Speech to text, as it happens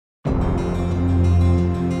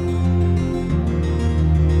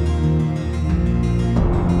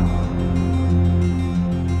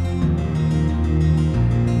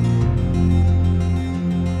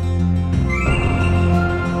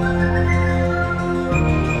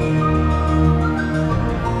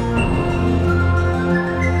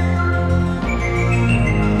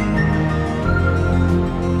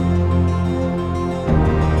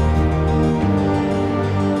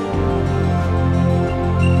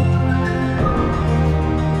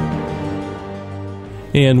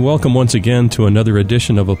And welcome once again to another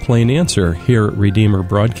edition of A Plain Answer here at Redeemer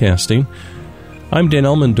Broadcasting. I'm Dan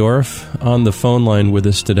Elmendorf. On the phone line with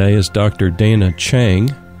us today is Dr. Dana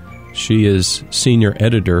Chang. She is senior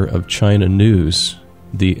editor of China News,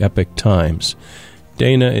 the Epoch Times.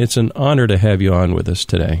 Dana, it's an honor to have you on with us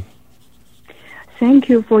today. Thank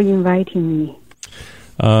you for inviting me.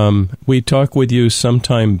 We talked with you some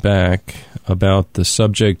time back about the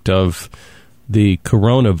subject of the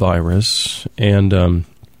coronavirus, and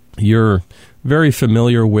you're very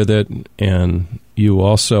familiar with it, and you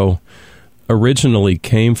also originally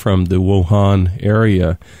came from the Wuhan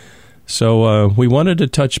area. So we wanted to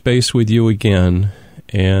touch base with you again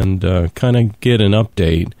and kind of get an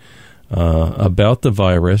update about the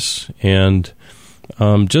virus. And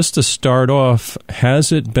just to start off,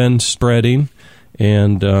 has it been spreading,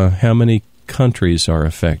 and how many countries are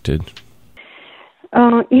affected?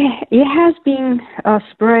 It has been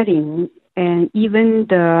spreading, and even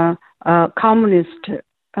the communist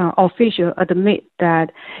official admit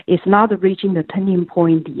that it's not reaching the turning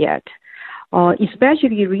point yet.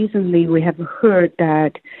 Especially recently, we have heard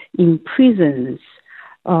that in prisons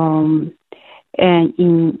and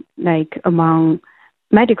in among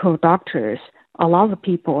medical doctors, a lot of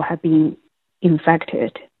people have been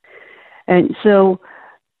infected, and so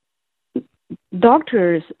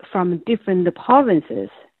doctors from different provinces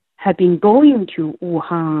have been going to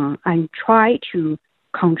Wuhan and try to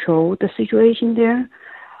control the situation there.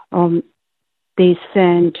 They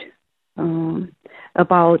sent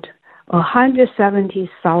about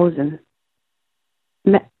 170,000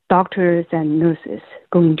 doctors and nurses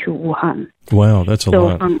going to Wuhan. Wow, that's a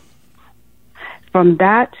lot. From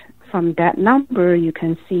that number, you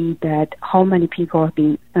can see that how many people have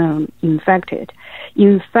been infected.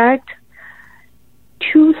 In fact,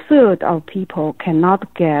 2/3 of people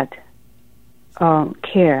cannot get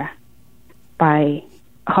care by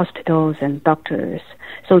hospitals and doctors.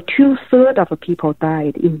 So 2/3 of people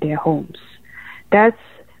died in their homes. That's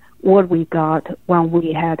what we got when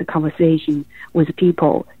we had a conversation with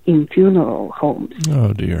people in funeral homes.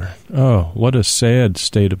 Oh, dear. Oh, what a sad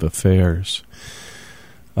state of affairs.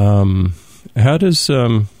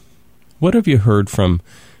 What have you heard from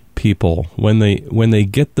people when they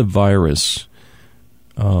get the virus?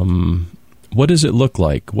 What does it look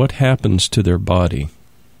like? What happens to their body?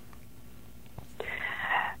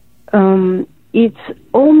 It's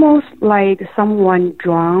almost like someone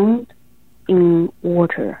drowned in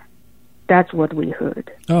water. That's what we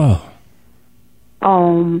heard. Oh.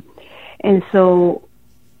 And so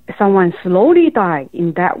someone slowly died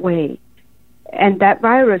in that way. And that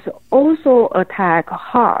virus also attack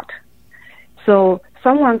heart. So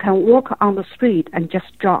someone can walk on the street and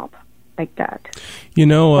just drop like that. You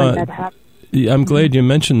know, I'm glad you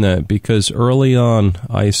mentioned that, because early on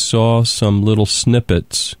I saw some little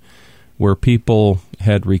snippets where people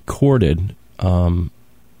had recorded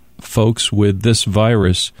folks with this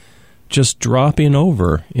virus just dropping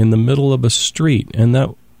over in the middle of a street, and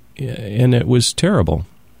it was terrible.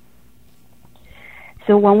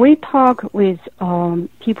 So when we talk with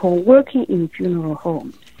people working in funeral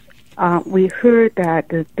homes, we heard that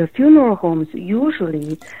the funeral homes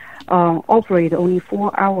usually operate only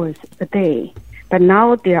 4 hours a day, but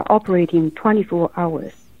now they are operating 24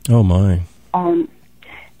 hours. Oh, my.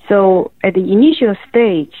 So at the initial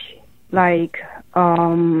stage, like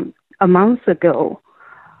a month ago,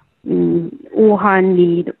 Wuhan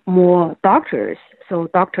need more doctors. So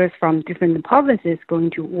doctors from different provinces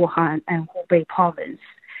going to Wuhan and Hubei province.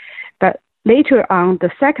 But later on,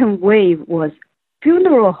 the second wave was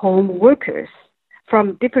funeral home workers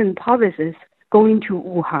from different provinces going to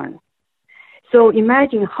Wuhan. So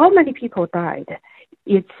imagine how many people died.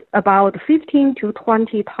 It's about 15 to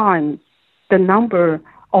 20 times the number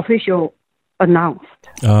official announced.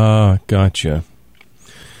 Ah, gotcha.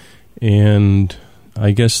 And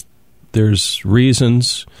I guess there's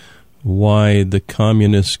reasons why the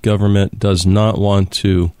communist government does not want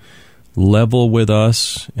to level with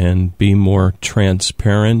us and be more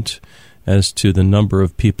transparent as to the number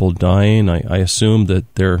of people dying. I assume that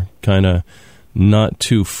they're kind of not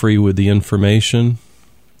too free with the information.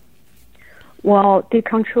 Well, they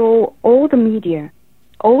control all the media,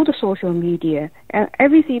 all the social media, and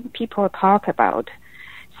everything people talk about.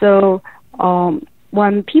 So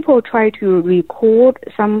when people try to record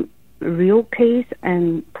some real case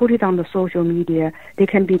and put it on the social media, they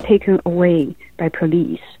can be taken away by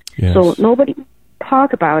police. Yes. So nobody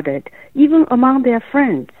talk about it, even among their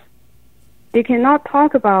friends. They cannot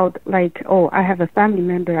talk about like, oh, I have a family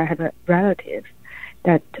member, I have a relative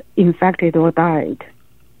that infected or died.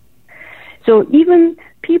 So even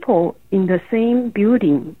people in the same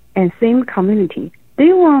building and same community,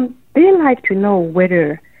 they like to know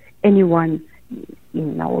whether anyone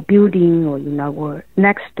in our building or in our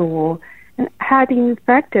next door had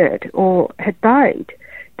infected or had died.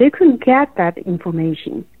 They couldn't get that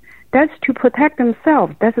information. That's to protect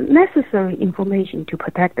themselves. That's necessary information to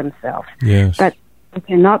protect themselves. Yes. But they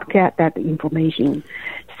cannot get that information.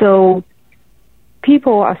 So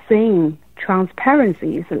people are saying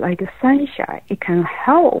transparency is like a sunshine. It can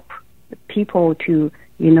help people to,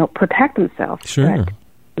 protect themselves. Sure. But,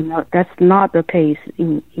 that's not the case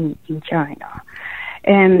in China.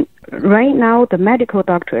 And right now, the medical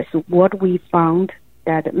doctors, what we found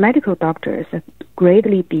that medical doctors have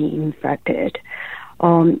greatly been infected.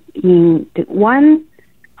 In the one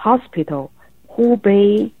hospital,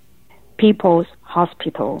 Hubei People's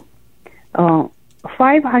Hospital,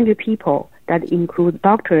 500 people that include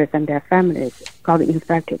doctors and their families got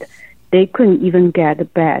infected. They couldn't even get a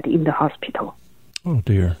bed in the hospital. Oh,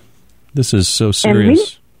 dear. This is so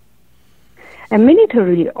serious. A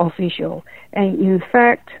military official, and in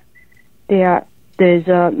fact, there's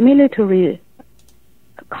a military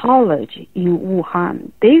college in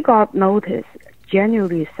Wuhan. They got notice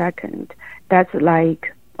January 2nd. That's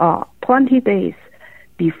like 20 days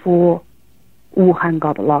before Wuhan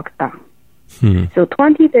got locked down. So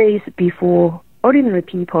 20 days before ordinary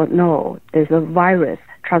people know there's a virus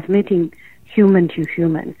transmitting human to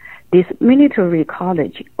human, this military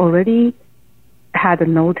college already had a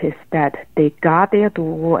notice that they guard their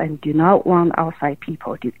door and do not want outside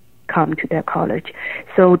people to come to their college.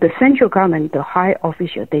 So the central government, the high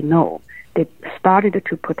official, they know. They started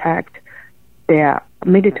to protect their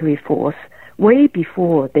military force way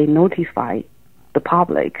before they notify the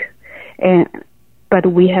public. But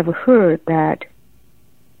we have heard that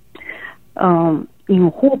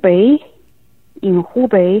in Hubei,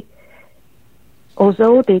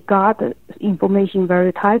 although they got the information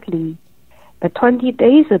very tightly, but 20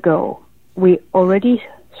 days ago, we already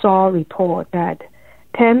saw a report that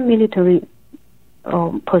 10 military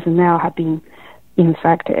personnel have been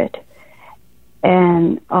infected.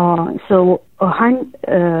 And so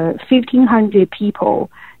 1,500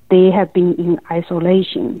 people, they have been in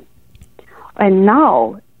isolation. And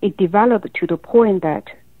now it developed to the point that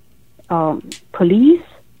police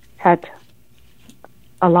had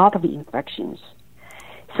a lot of infections.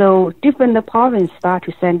 So different provinces start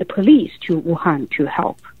to send the police to Wuhan to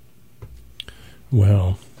help.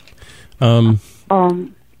 Well,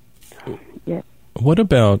 yeah. What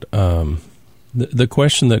about the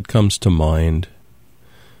question that comes to mind?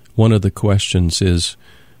 One of the questions is,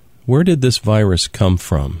 where did this virus come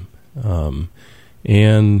from?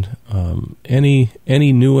 And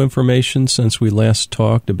any new information since we last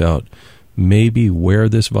talked about maybe where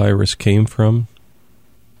this virus came from?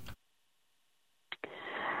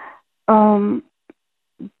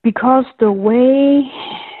 Because the way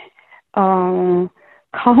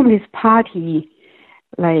Communist Party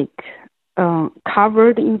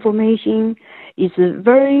covered information is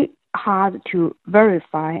very hard to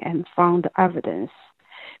verify and found evidence.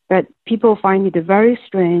 But people find it very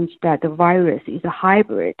strange that the virus is a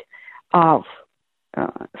hybrid of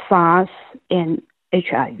SARS and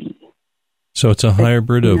HIV. So it's a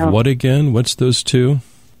hybrid of what again? What's those two?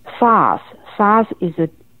 SARS. SARS is a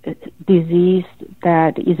disease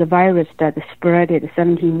that is a virus that spread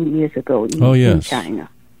 17 years ago in China.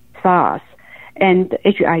 SARS. And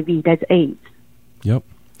HIV, that's AIDS. Yep.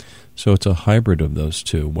 So it's a hybrid of those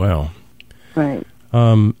two. Wow. Right.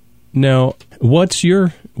 Now, what's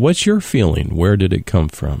your feeling? Where did it come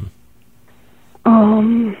from?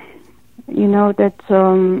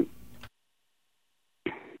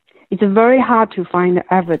 It's very hard to find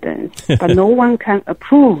evidence, but no one can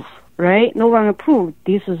approve, right? No one approved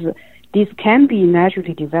this can be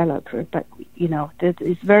naturally developed, but that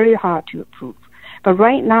is very hard to approve. But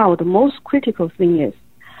right now, the most critical thing is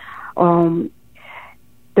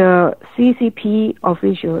the CCP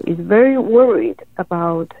official is very worried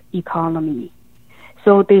about economy.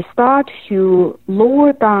 So they start to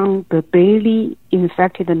lower down the daily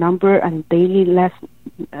infected number and daily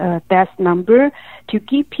death number to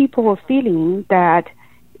give people a feeling that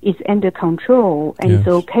it's under control and it's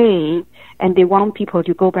okay, and they want people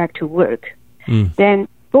to go back to work. Then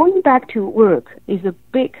going back to work is a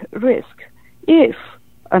big risk. If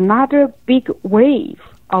another big wave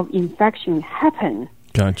of infection happens,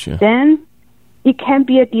 gotcha, then it can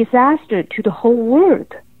be a disaster to the whole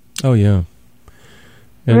world. Oh, yeah.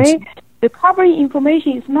 And right? The covering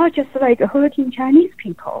information is not just like hurting Chinese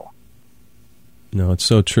people. No, it's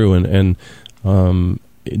so true. And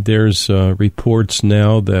there's reports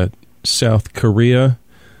now that South Korea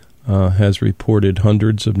has reported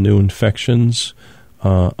hundreds of new infections.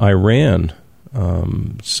 Iran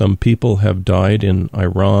Some people have died in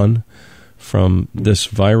Iran from this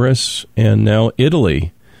virus, and now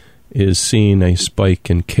Italy is seeing a spike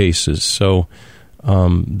in cases. So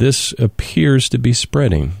this appears to be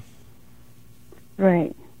spreading.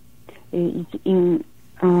 Right. In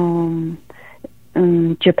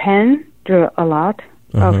Japan, there are a lot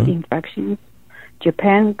of infections.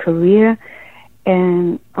 Japan, Korea,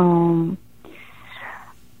 and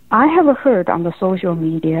I have heard on the social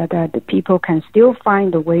media that the people can still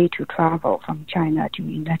find a way to travel from China to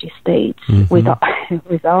the United States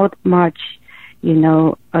without much,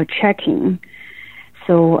 checking.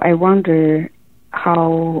 So I wonder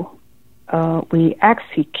how we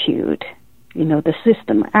execute, the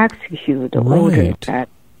system execute the order that,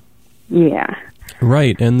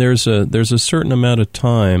 Right, and there's a certain amount of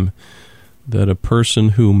time that a person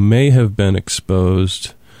who may have been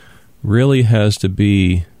exposed really has to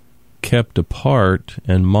be kept apart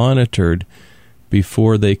and monitored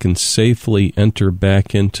before they can safely enter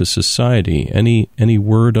back into society. Any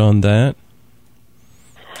word on that?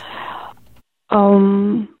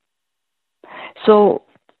 So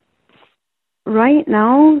right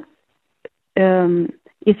now,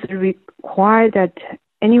 it's required that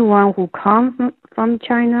anyone who comes from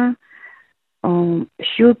China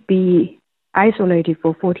should be isolated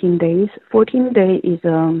for 14 days. 14 days is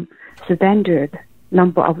standard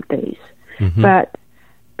number of days. But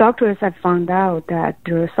doctors have found out that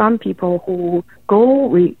there are some people who go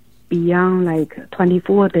beyond like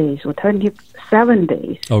 24 days or 27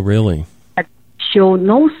 days. Oh, really? That show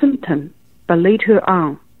no symptom, but later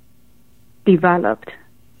on developed.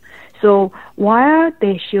 So while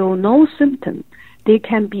they show no symptom, they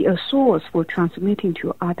can be a source for transmitting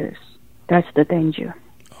to others. That's the danger.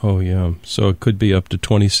 Oh, yeah. So it could be up to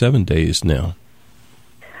 27 days now.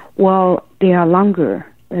 Well, they are longer,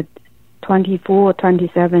 24,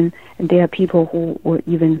 27, and there are people who were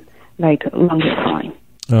even like longer time.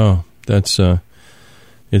 Oh, that's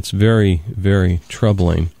it's very, very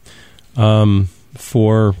troubling.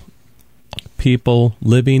 For people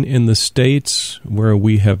living in the States where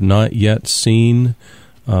we have not yet seen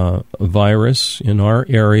a virus in our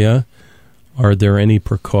area, are there any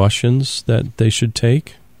precautions that they should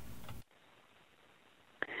take?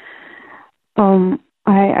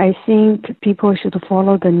 I think people should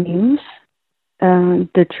follow the news.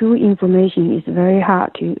 The true information is very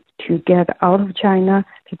hard to get out of China.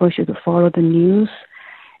 People should follow the news.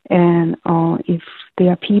 And if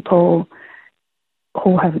there are people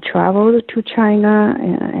who have traveled to China,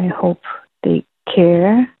 I hope they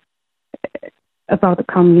care about the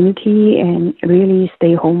community and really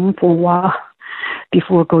stay home for a while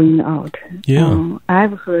before going out. Yeah.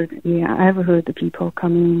 I've heard the people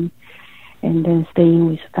coming and then staying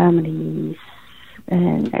with families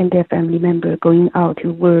and their family member going out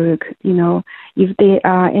to work. If there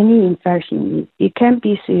are any infection, it can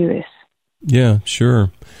be serious. Yeah, sure.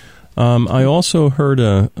 I also heard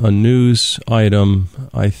a news item,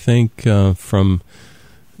 I think it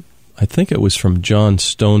was from John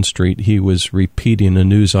Stonestreet. He was repeating a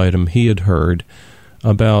news item he had heard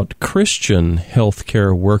about Christian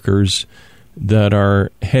healthcare workers that are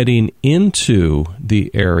heading into the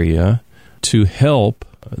area to help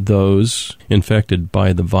those infected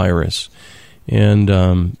by the virus. And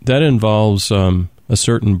that involves a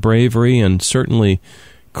certain bravery and certainly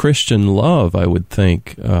Christian love, I would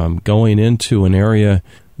think, going into an area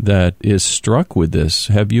that is struck with this.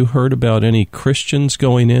 Have you heard about any Christians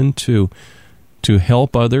going in to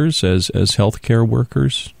help others as healthcare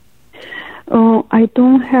workers? Oh, I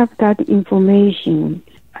don't have that information.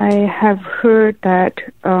 I have heard that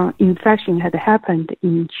infection had happened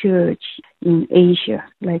in church in Asia,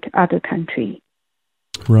 like other countries.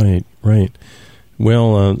 Right.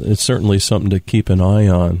 Well, it's certainly something to keep an eye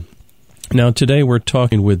on. Now, today we're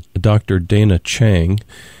talking with Dr. Dana Chang,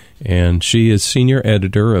 and she is senior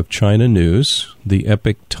editor of China News, the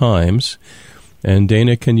Epoch Times. And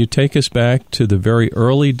Dana, can you take us back to the very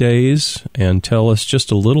early days and tell us just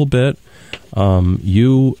a little bit?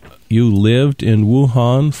 You lived in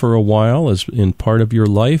Wuhan for a while as in part of your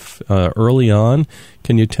life early on.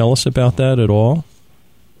 Can you tell us about that at all?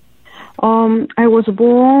 I was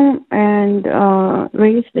born and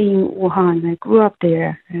raised in Wuhan. I grew up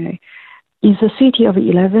there. It's a city of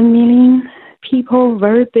 11 million people,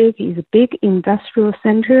 very big. It's a big industrial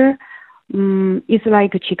center. It's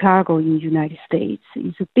like Chicago in the United States.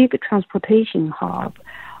 It's a big transportation hub.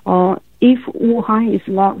 If Wuhan is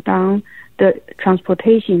locked down, the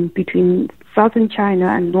transportation between southern China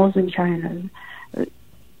and northern China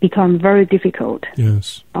become very difficult.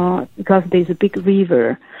 Yes. Because there's a big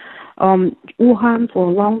river. Wuhan for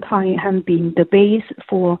a long time has been the base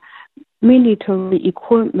for military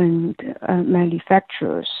equipment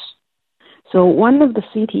manufacturers. So one of the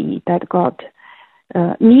cities that got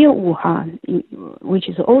near Wuhan, which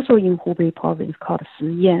is also in Hubei province, called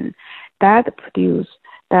Shiyan, that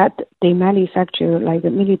they manufacture like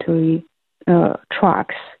military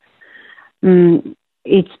trucks.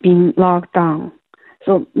 It's been locked down.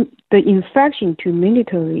 So the infection to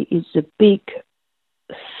military is a big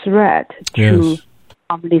threat to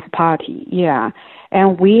Communist Party. Yeah,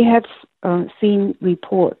 and we have seen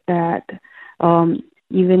report that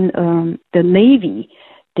even the Navy,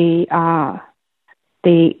 they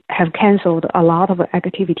have canceled a lot of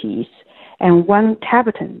activities, and one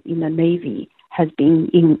captain in the Navy has been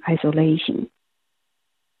in isolation.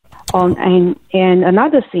 And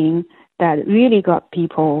another thing that really got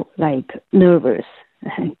people like nervous,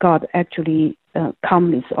 got actually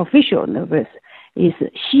communist official nervous, is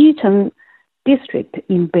Xicheng district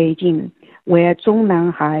in Beijing, where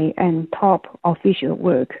Zhongnanhai and top official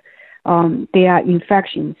work. There are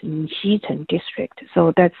infections in Xicheng district,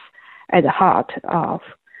 so that's at the heart of,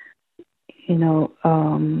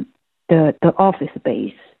 the office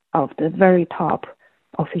base of the very top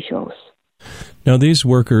officials. Now, these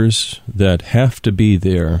workers that have to be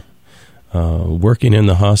there, working in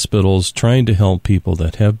the hospitals, trying to help people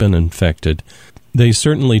that have been infected, they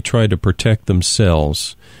certainly try to protect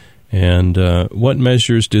themselves. And what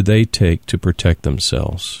measures do they take to protect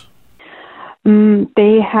themselves?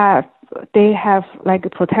 They have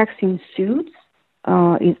like protection suits.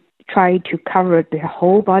 Try to cover their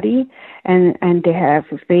whole body, and they have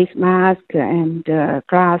face mask and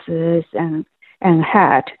glasses and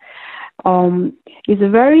hat. It's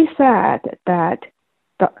very sad that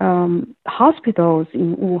the hospitals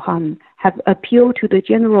in Wuhan have appealed to the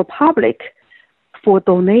general public for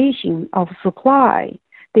donation of supply.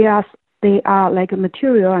 They are like a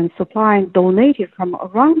material and supply donated from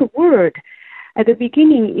around the world. At the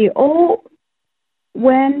beginning, it all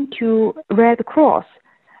went to Red Cross.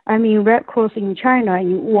 Red Cross in China,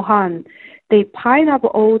 in Wuhan, they piled up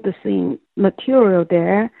all the same material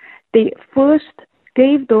there. They first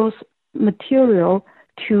gave those material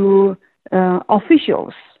to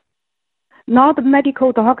officials, not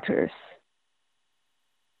medical doctors.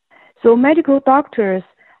 So medical doctors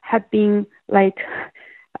have been like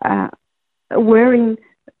wearing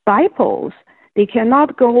diapers. They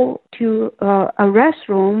cannot go to a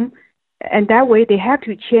restroom, and that way they have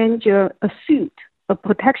to change a suit, a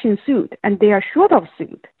protection suit, and they are short of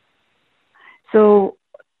suit. So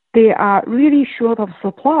they are really short of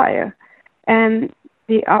supply, and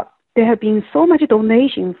there have been so much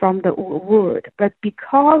donation from the world, but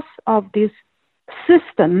because of this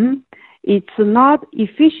system, it's not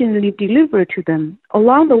efficiently delivered to them.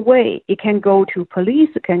 Along the way, it can go to police,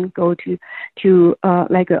 it can go to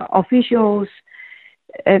officials.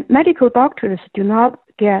 Medical doctors do not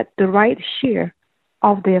get the right share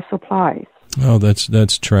of their supplies. Oh,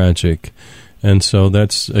 that's tragic. And so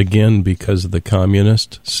that's, again, because of the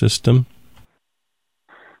communist system?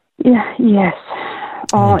 Yeah, yes.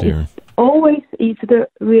 Oh, dear. It's the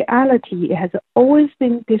reality. It has always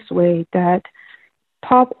been this way, that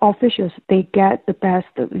top officials, they get the best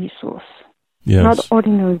resource. Yes. Not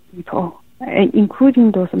ordinary people,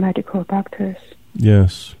 including those medical doctors.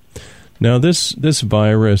 Yes. Now, this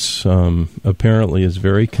virus apparently is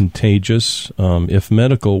very contagious. If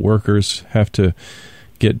medical workers have to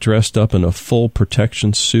get dressed up in a full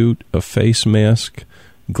protection suit, a face mask,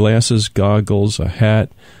 glasses, goggles, a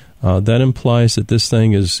hat, that implies that this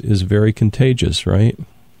thing is very contagious, right?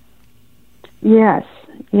 Yes.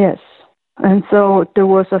 And so there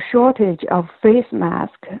was a shortage of face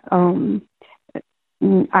masks.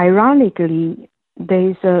 Ironically,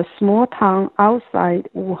 there's a small town outside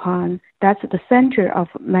Wuhan that's the center of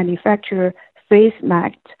manufacture face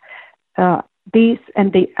masks. And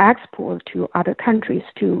they export to other countries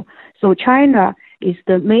too. So China is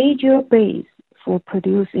the major base for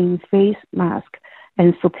producing face masks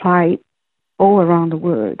and supply all around the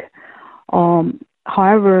world.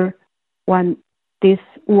 However, when this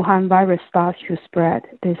Wuhan virus starts to spread,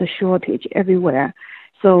 there's a shortage everywhere.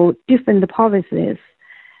 So different provinces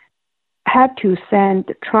had to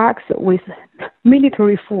send trucks with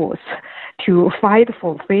military force to fight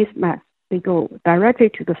for face masks. They go directly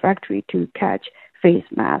to the factory to catch face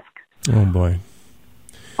masks. Oh boy!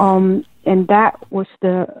 And that was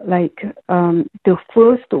the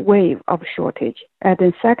first wave of shortage. And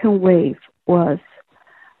the second wave was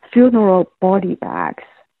funeral body bags,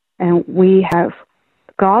 and we have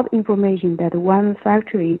got information that one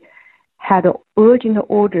factory had an urgent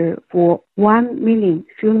order for 1 million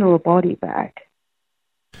funeral body bag.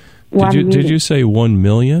 Did you say 1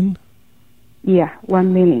 million? Yeah,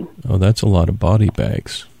 1 million. Oh, that's a lot of body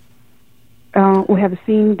bags. We have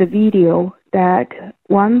seen the video that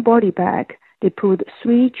one body bag, they put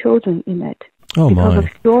 3 children in it. Oh, because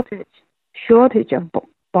my. of shortage of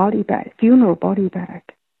body bag, funeral body bag.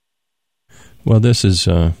 Well, this is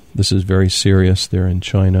very serious there in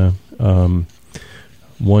China.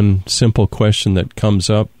 One simple question that comes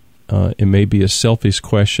up, it may be a selfish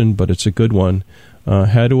question, but it's a good one.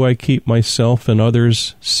 How do I keep myself and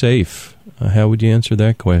others safe? How would you answer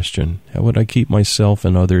that question? How would I keep myself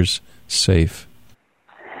and others safe?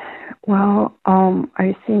 Well,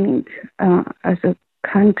 I think as a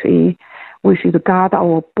country, we should guard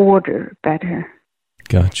our border better.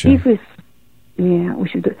 Gotcha.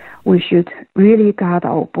 We should really guard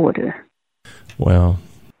our border. Wow.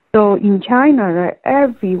 So in China, right,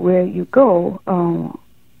 everywhere you go,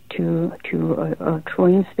 to a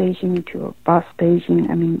train station, to a bus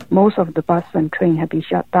station, I mean, most of the bus and train have been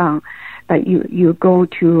shut down. But you go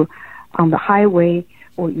to on the highway,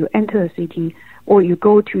 or you enter a city, or you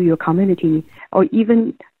go to your community, or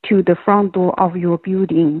even to the front door of your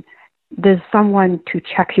building, there's someone to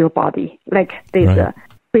check your body. Like there's a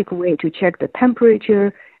quick way to check the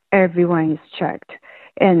temperature. Everyone is checked.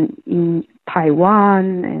 And in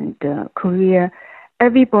Taiwan and Korea,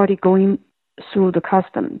 everybody going through the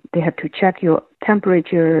custom, they have to check your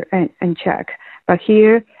temperature and check. But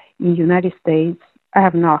here in the United States, I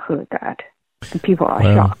have not heard that. And people are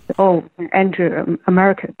shocked. Oh, enter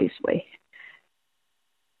America this way.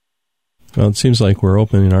 Well, it seems like we're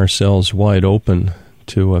opening ourselves wide open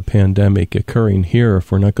to a pandemic occurring here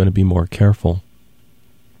if we're not going to be more careful.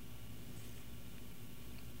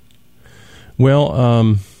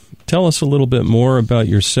 Well, tell us a little bit more about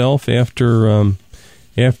yourself after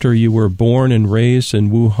you were born and raised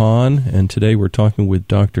in Wuhan, and today we're talking with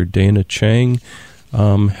Dr. Dana Cheng.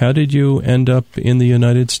 How did you end up in the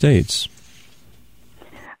United States?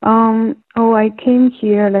 I came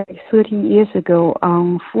here like 30 years ago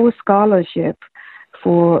on full scholarship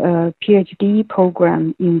for a PhD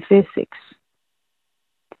program in physics.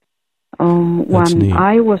 When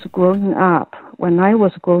I was growing up,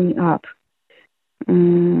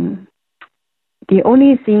 the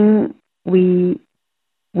only thing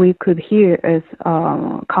we could hear is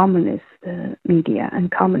communist media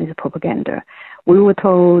and communist propaganda. We were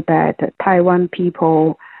told that Taiwan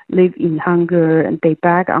people live in hunger and they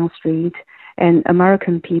beg on street, and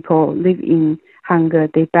American people live in hunger,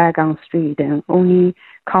 they beg on street, and only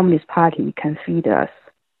Communist Party can feed us.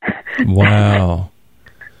 Wow.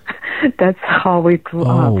 That's how we grew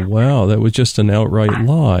up. Oh, wow. That was just an outright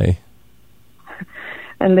lie.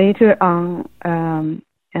 And later on,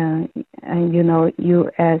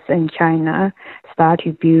 U.S. and China start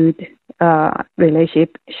to build a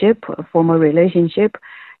formal relationship.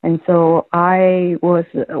 And so I was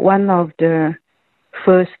one of the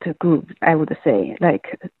first group, I would say,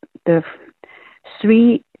 like the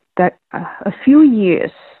a few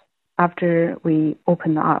years after we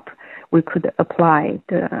opened up, we could apply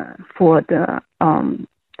for the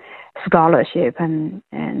scholarship and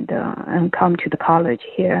come to the college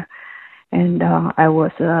here. And I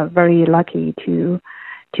was very lucky to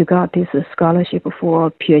got this scholarship for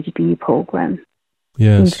a PhD program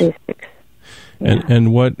in physics. Yeah.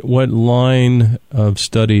 And what line of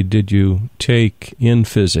study did you take in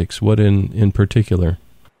physics? What in particular?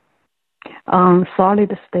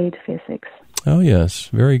 Solid state physics. Oh yes,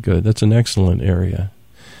 very good. That's an excellent area.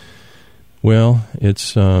 Well,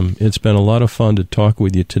 it's been a lot of fun to talk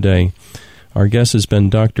with you today. Our guest has been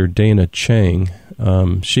Dr. Dana Cheng.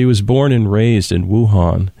 She was born and raised in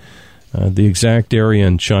Wuhan, the exact area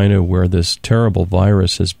in China where this terrible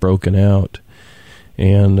virus has broken out.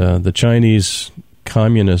 And the Chinese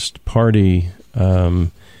Communist Party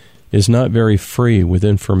is not very free with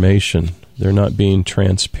information. They're not being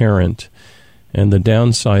transparent. And the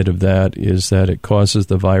downside of that is that it causes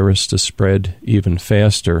the virus to spread even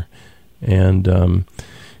faster. And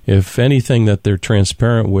if anything that they're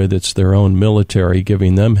transparent with, it's their own military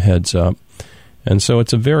giving them heads up. And so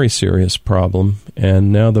it's a very serious problem.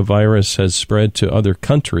 And now the virus has spread to other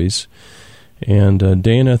countries. And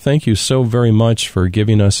Dana, thank you so very much for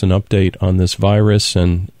giving us an update on this virus.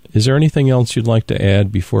 And is there anything else you'd like to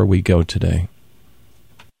add before we go today?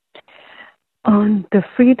 The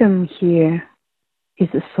freedom here is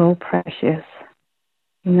so precious.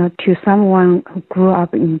 You know, to someone who grew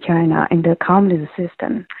up in China and the communist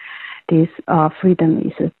system, this freedom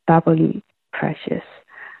is doubly precious.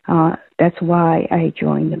 That's why I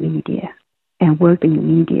joined the media and worked in the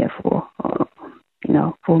media for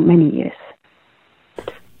many years.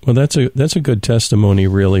 Well, that's a good testimony,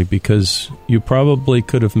 really, because you probably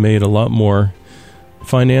could have made a lot more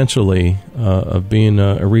financially of being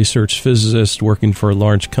a research physicist working for a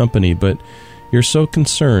large company, but you're so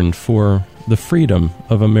concerned for the freedom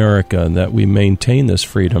of America, that we maintain this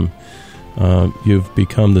freedom. You've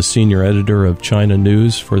become the senior editor of China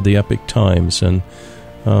News for the Epoch Times, and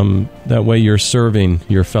that way you're serving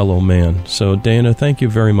your fellow man. So, Dana, thank you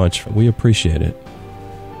very much. We appreciate it.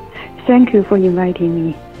 Thank you for inviting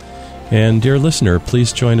me. And, dear listener,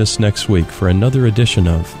 please join us next week for another edition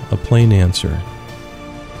of A Plain Answer.